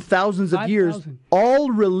thousands and thousands of years,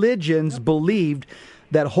 all religions believed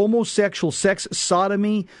that homosexual sex,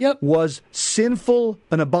 sodomy, was sinful,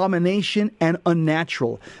 an abomination, and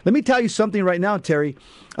unnatural. Let me tell you something right now, Terry.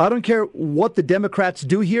 I don't care what the Democrats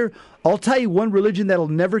do here. I'll tell you one religion that'll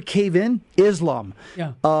never cave in, Islam.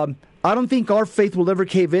 Yeah. I don't think our faith will ever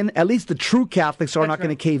cave in. At least the true Catholics are not going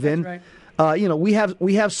to cave in. Right. We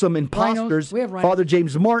have some imposters. Father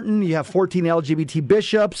James Martin. You have 14 LGBT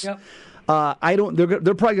bishops. Yep. They're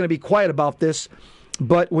probably going to be quiet about this,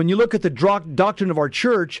 but when you look at the doctrine of our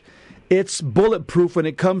church, it's bulletproof when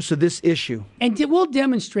it comes to this issue. And we'll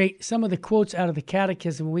demonstrate some of the quotes out of the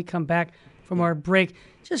Catechism when we come back from our break,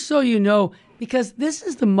 just so you know, because this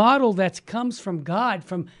is the model that comes from God.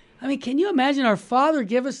 Can you imagine our Father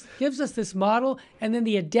gives us this model, and then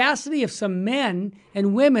the audacity of some men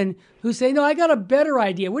and women who say, no, I got a better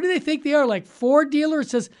idea. What do they think they are, like Ford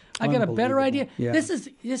dealers? Says, I got a better idea. Yeah. This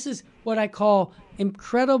is what I call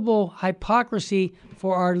incredible hypocrisy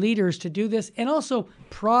for our leaders to do this, and also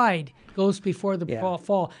pride goes before the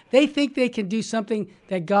fall. They think they can do something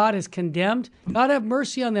that God has condemned. God have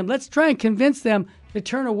mercy on them. Let's try and convince them to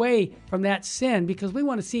turn away from that sin, because we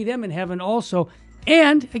want to see them in heaven also.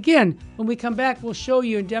 And again, when we come back, we'll show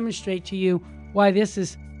you and demonstrate to you why this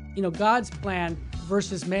is, God's plan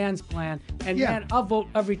versus man's plan. And man, I'll vote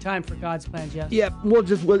every time for God's plan, Jeff. Yeah, I want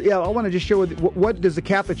to just share with you, what does the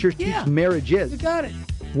Catholic Church teach marriage is? You got it.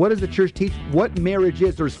 What does the church teach? What marriage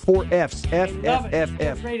is? There's 4 F's. F, F, F,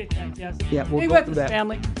 F. Great at that, Jess. Yeah, we'll Stay go with through us, that.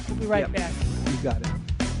 family. We'll be right back. You got it.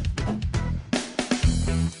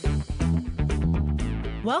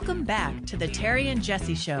 Welcome back to the Terry and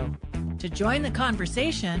Jesse Show. To join the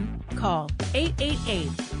conversation, call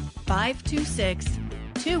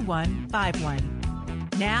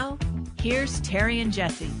 888-526-2151. Now, here's Terry and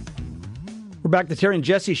Jesse. We're back to the Terry and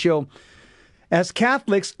Jesse Show. As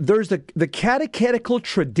Catholics, there's the catechetical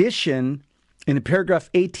tradition in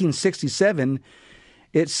paragraph 1867.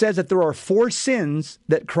 It says that there are 4 sins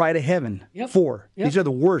that cry to heaven. 4. These are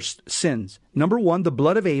the worst sins. Number 1, the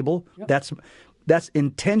blood of Abel. That's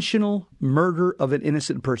intentional murder of an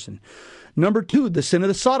innocent person. Number 2, the sin of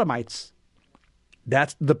the Sodomites.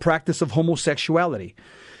 That's the practice of homosexuality.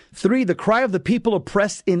 3, the cry of the people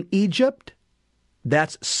oppressed in Egypt.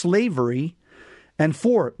 That's slavery. And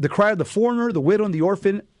 4, the cry of the foreigner, the widow, and the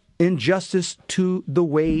orphan, injustice to the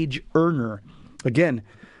wage earner. Again,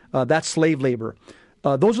 that's slave labor.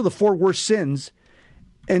 Those are the 4 worst sins.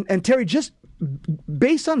 And Terry, just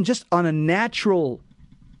based on a natural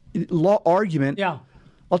law argument,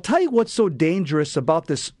 I'll tell you what's so dangerous about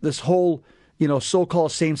this whole,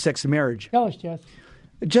 so-called same-sex marriage. Tell us,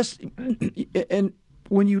 Jess. And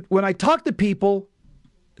when I talk to people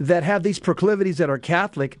that have these proclivities that are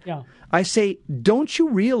Catholic, I say, don't you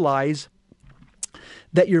realize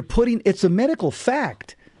that it's a medical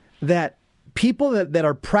fact that people that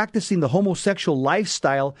are practicing the homosexual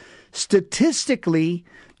lifestyle, statistically,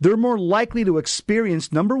 they're more likely to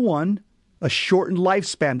experience, number 1, a shortened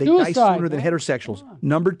lifespan. They die sooner than heterosexuals.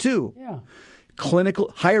 Number 2,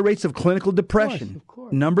 higher rates of clinical depression. Of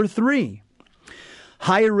course. Number 3,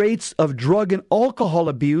 higher rates of drug and alcohol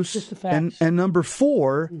abuse. And number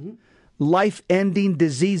 4, life-ending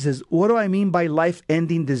diseases. What do I mean by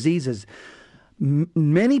life-ending diseases?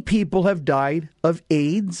 Many people have died of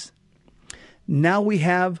AIDS. Now we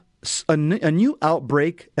have a new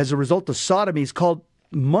outbreak as a result of sodomies called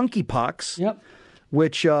monkeypox.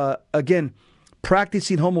 Which, again,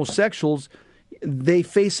 practicing homosexuals, they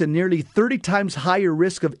face a nearly 30 times higher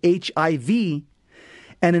risk of HIV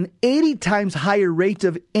and an 80 times higher rate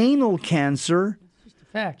of anal cancer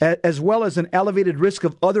Fact. as well as an elevated risk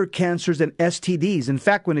of other cancers and STDs. In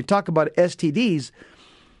fact, when they talk about STDs,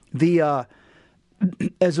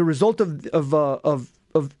 as a result of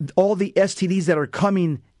all the STDs that are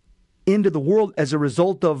coming into the world as a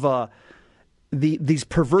result of these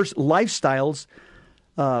perverse lifestyles,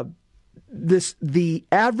 the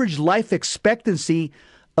average life expectancy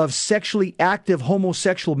of sexually active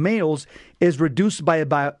homosexual males is reduced by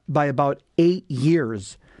about 8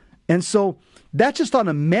 years. And so that's just on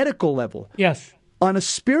a medical level. Yes. On a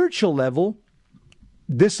spiritual level,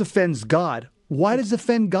 this offends God. Why does it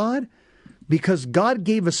offend God? Because God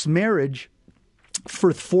gave us marriage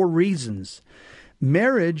for 4 reasons.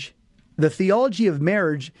 Marriage, the theology of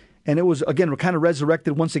marriage, and it was, again, kind of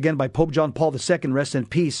resurrected once again by Pope John Paul II, rest in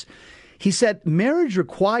peace. He said marriage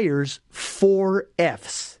requires 4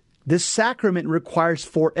 F's. This sacrament requires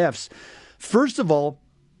 4 F's. First of all,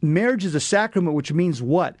 marriage is a sacrament, which means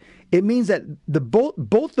what? It means that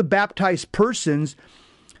both the baptized persons,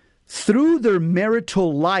 through their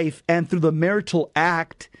marital life and through the marital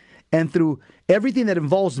act and through everything that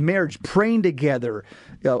involves marriage, praying together,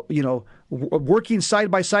 working side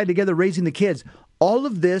by side together, raising the kids, all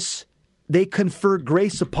of this, they confer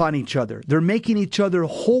grace upon each other. They're making each other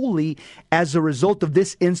holy as a result of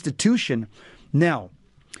this institution. Now,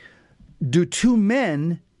 do 2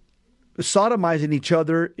 men sodomizing each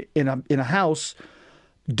other in a house,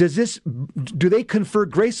 do they confer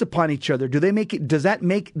grace upon each other? Does that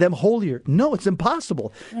make them holier? No, it's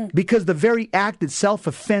impossible, because the very act itself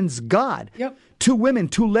offends God. Yep. 2 women,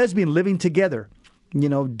 2 lesbians living together,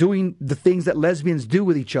 doing the things that lesbians do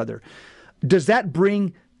with each other. Does that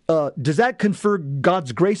confer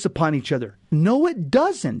God's grace upon each other? No, it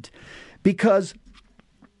doesn't, because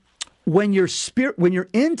when you're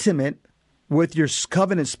intimate with your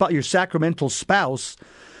covenant spouse, your sacramental spouse,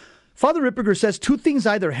 Father Ripperger says 2 things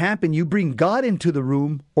either happen. You bring God into the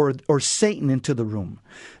room or Satan into the room.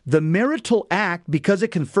 The marital act, because it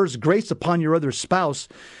confers grace upon your other spouse,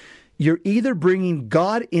 you're either bringing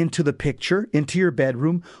God into the picture, into your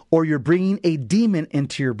bedroom, or you're bringing a demon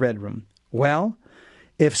into your bedroom. Well,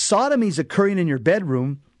 if sodomy is occurring in your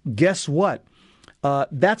bedroom, guess what?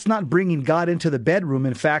 That's not bringing God into the bedroom.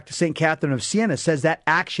 In fact, St. Catherine of Siena says that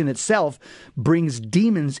action itself brings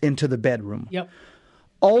demons into the bedroom. Yep.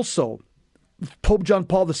 Also, Pope John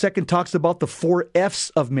Paul II talks about the 4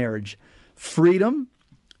 F's of marriage: freedom,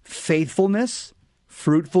 faithfulness,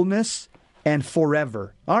 fruitfulness, and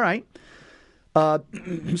forever. All right.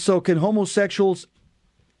 So can homosexuals,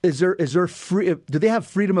 do they have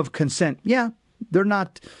freedom of consent? Yeah. They're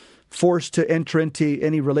not forced to enter into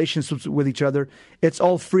any relationships with each other. It's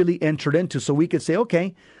all freely entered into. So we could say,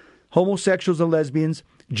 okay, homosexuals and lesbians,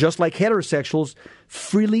 just like heterosexuals,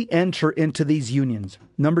 freely enter into these unions.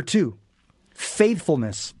 Number 2,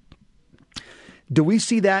 faithfulness. Do we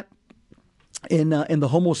see that in the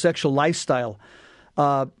homosexual lifestyle?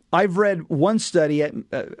 I've read one study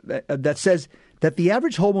that says that the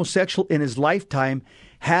average homosexual in his lifetime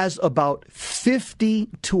has about 50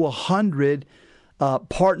 to 100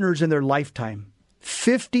 partners in their lifetime.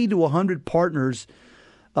 50 to 100 partners,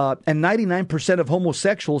 and 99% of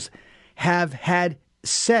homosexuals have had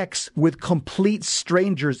sex with complete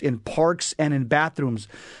strangers in parks and in bathrooms.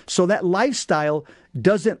 So that lifestyle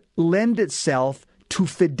doesn't lend itself to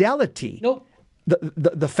fidelity. Nope.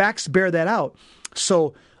 The facts bear that out.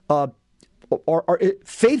 So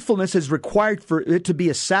faithfulness is required for it to be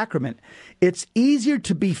a sacrament. It's easier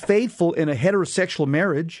to be faithful in a heterosexual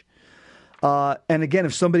marriage. And again,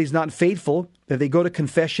 if somebody's not faithful, if they go to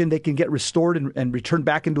confession, they can get restored and return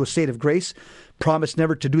back into a state of grace. Promise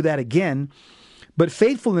never to do that again. But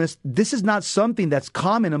faithfulness, this is not something that's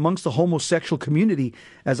common amongst the homosexual community,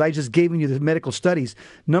 as I just gave you the medical studies.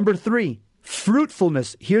 Number 3,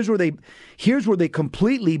 fruitfulness. Here's where they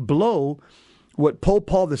completely blow what Pope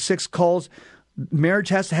Paul VI calls marriage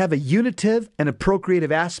has to have a unitive and a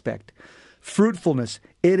procreative aspect. Fruitfulness.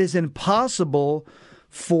 It is impossible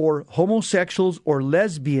for homosexuals or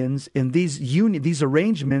lesbians in these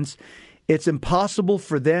arrangements. It's impossible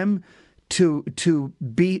for them to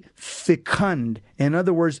be fecund. In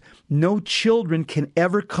other words, no children can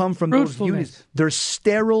ever come from those unions. They're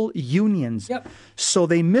sterile unions. Yep. So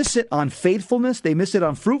they miss it on faithfulness, they miss it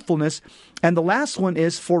on fruitfulness, and the last one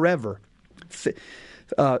is forever.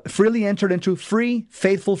 Freely entered into, free,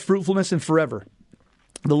 faithful, fruitfulness, and forever.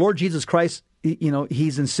 The Lord Jesus Christ,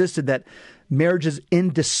 he's insisted that marriage is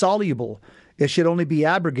indissoluble. It should only be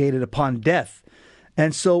abrogated upon death.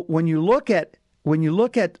 And so when you look at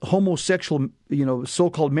homosexual,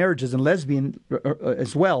 so-called marriages and lesbian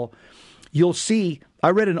as well, you'll see, I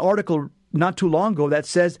read an article not too long ago that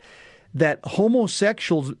says that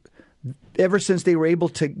homosexuals ever since they were able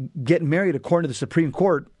to get married, according to the Supreme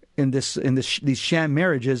Court, these sham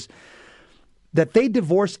marriages, that they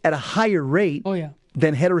divorce at a higher rate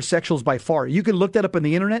than heterosexuals by far. You can look that up on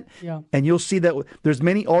the internet, and you'll see that there's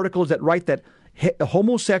many articles that write that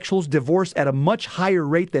homosexuals divorce at a much higher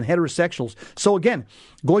rate than heterosexuals. So again,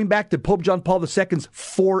 going back to Pope John Paul II's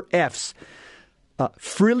 4 F's,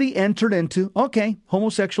 freely entered into. Okay,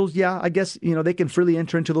 homosexuals, I guess they can freely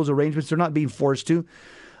enter into those arrangements. They're not being forced to.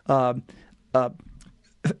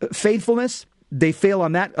 Faithfulness, they fail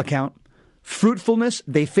on that account. Fruitfulness,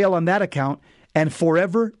 they fail on that account. And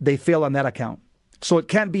forever, they fail on that account. So it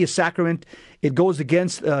can't be a sacrament. It goes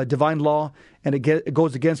against divine law, and it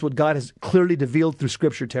goes against what God has clearly revealed through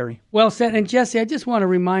Scripture, Terry. Well said. And Jesse, I just want to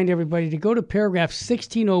remind everybody to go to paragraph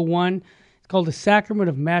 1601. It's called the Sacrament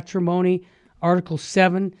of Matrimony, Article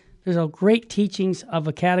 7. There's a great teachings of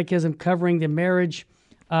a catechism covering the marriage,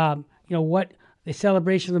 what the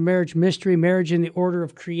celebration of the marriage mystery, marriage in the order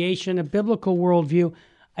of creation, a biblical worldview.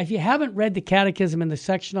 If you haven't read the catechism in the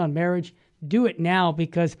section on marriage, do it now,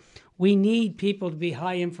 because we need people to be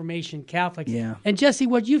high information Catholics. Yeah. And Jesse,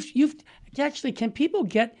 what you've actually, can people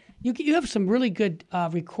get? You have some really good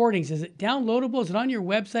recordings. Is it downloadable? Is it on your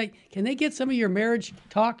website? Can they get some of your marriage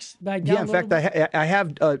talks by downloadable? Yeah, in fact, I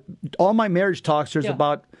have all my marriage talks. There's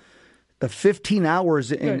about 15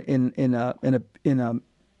 hours in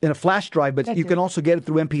a flash drive, but you can also get it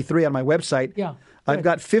through MP3 on my website. Yeah. I've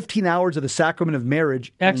got 15 hours of the Sacrament of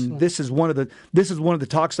Marriage. Excellent. And this is one of the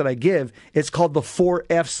talks that I give. It's called the 4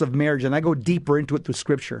 F's of marriage, and I go deeper into it through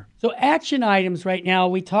Scripture. So action items right now,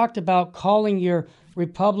 we talked about calling your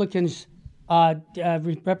Republicans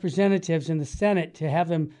representatives in the Senate to have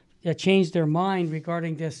them change their mind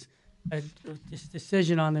regarding this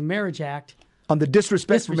decision on the Marriage Act. On the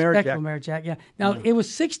Disrespectful Marriage Act. Yeah. Now, it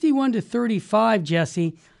was 61 to 35,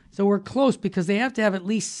 Jesse, so we're close because they have to have at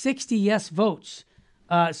least 60 yes votes.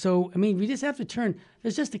 We just have to turn.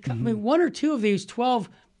 There's just one or two of these 12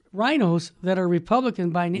 rhinos that are Republican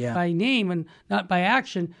by name and not by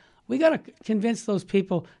action. We got to convince those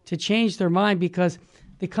people to change their mind, because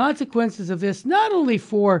the consequences of this, not only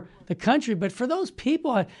for the country, but for those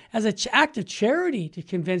people as an act of charity to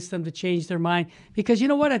convince them to change their mind. Because you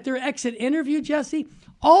know what? At their exit interview, Jesse,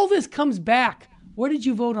 all this comes back. Where did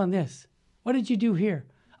you vote on this? What did you do here?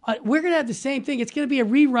 We're going to have the same thing. It's going to be a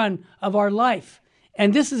rerun of our life.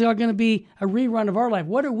 And this is going to be a rerun of our life.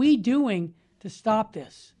 What are we doing to stop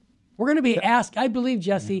this? We're going to be asked, I believe,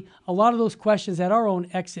 Jesse, a lot of those questions at our own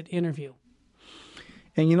exit interview.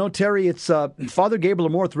 And Terry, it's Father Gabriel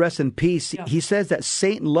Amorth, rest in peace. Yeah. He says that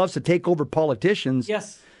Satan loves to take over politicians.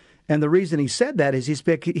 Yes. And the reason he said that is he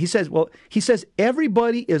says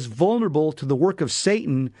everybody is vulnerable to the work of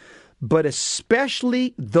Satan, but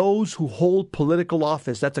especially those who hold political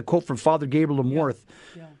office. That's a quote from Father Gabriel Amorth.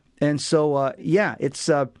 Yeah. And so,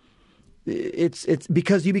 it's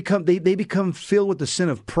because they become filled with the sin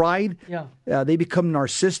of pride. Yeah. They become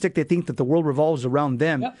narcissistic. They think that the world revolves around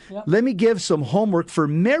them. Yep. Let me give some homework for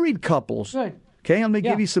married couples. Good. Okay, I'm going to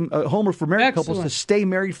give you some homework for married couples to stay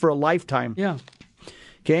married for a lifetime. Yeah.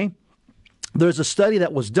 Okay. There's a study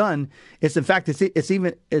that was done. It's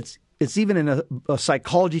even in a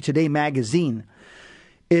Psychology Today magazine.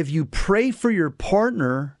 If you pray for your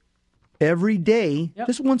partner every day,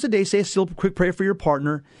 just once a day, say a still quick prayer for your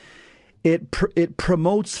partner, it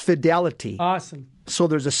promotes fidelity. Awesome. So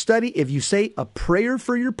there's a study. If you say a prayer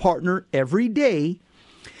for your partner every day,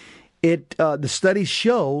 the studies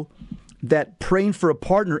show that praying for a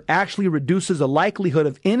partner actually reduces the likelihood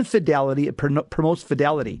of infidelity. It promotes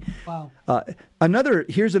fidelity. Wow.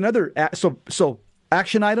 Here's another. So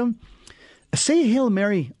action item. Say a Hail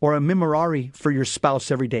Mary or a Memorare for your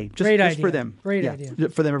spouse every day. Just for them. Great idea.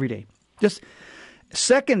 For them every day. Just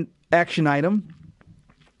second action item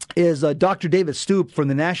is Dr. David Stoop from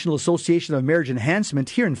the National Association of Marriage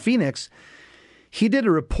Enhancement here in Phoenix. He did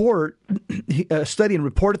a study and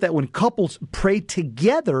reported that when couples pray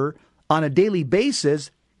together on a daily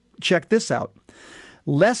basis, check this out,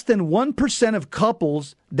 less than 1% of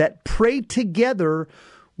couples that prayed together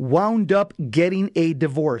wound up getting a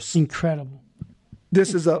divorce. Incredible.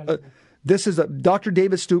 This is a Dr.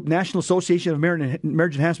 David Stoop, National Association of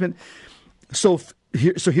Marriage Enhancement. So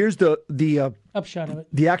here's the upshot of it.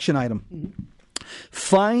 The action item. Mm-hmm.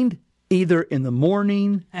 Find either in the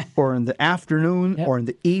morning or in the afternoon or in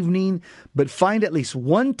the evening, but find at least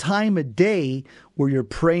one time a day where you're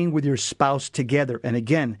praying with your spouse together. And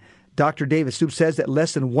again, Dr. David Stoop says that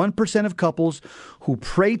less than 1% of couples who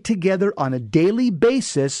pray together on a daily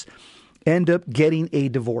basis end up getting a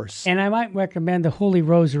divorce. And I might recommend the Holy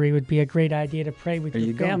Rosary would be a great idea to pray with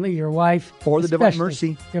your family, your wife. Or the Divine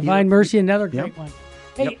Mercy. Divine Mercy, another great one.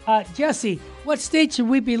 Hey, Jesse, what state should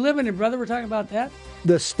we be living in, brother? We're talking about that.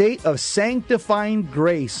 The state of sanctifying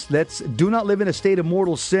grace. Let's do not live in a state of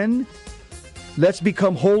mortal sin. Let's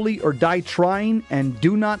become holy or die trying, and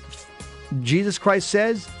do not, Jesus Christ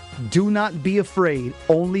says, do not be afraid,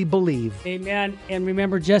 only believe. Amen. And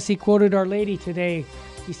remember, Jesse quoted Our Lady today.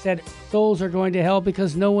 He said, souls are going to hell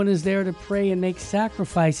because no one is there to pray and make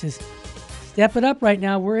sacrifices. Step it up right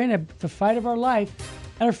now. We're in the fight of our life.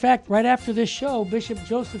 Matter of fact, right after this show, Bishop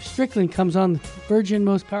Joseph Strickland comes on Virgin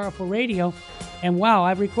Most Powerful Radio. And wow,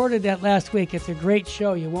 I recorded that last week. It's a great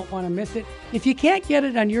show. You won't want to miss it. If you can't get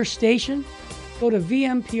it on your station, go to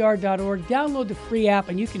vmpr.org, download the free app,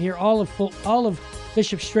 and you can hear all of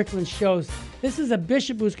Bishop Strickland's shows. This is a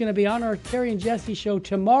bishop who's going to be on our Terry and Jesse show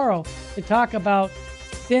tomorrow to talk about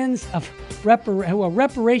sins of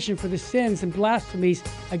reparation for the sins and blasphemies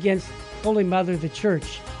against Holy Mother, the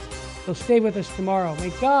Church. So stay with us tomorrow. May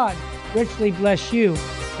God richly bless you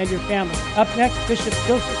and your family. Up next, Bishop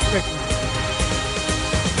Joseph Strickland.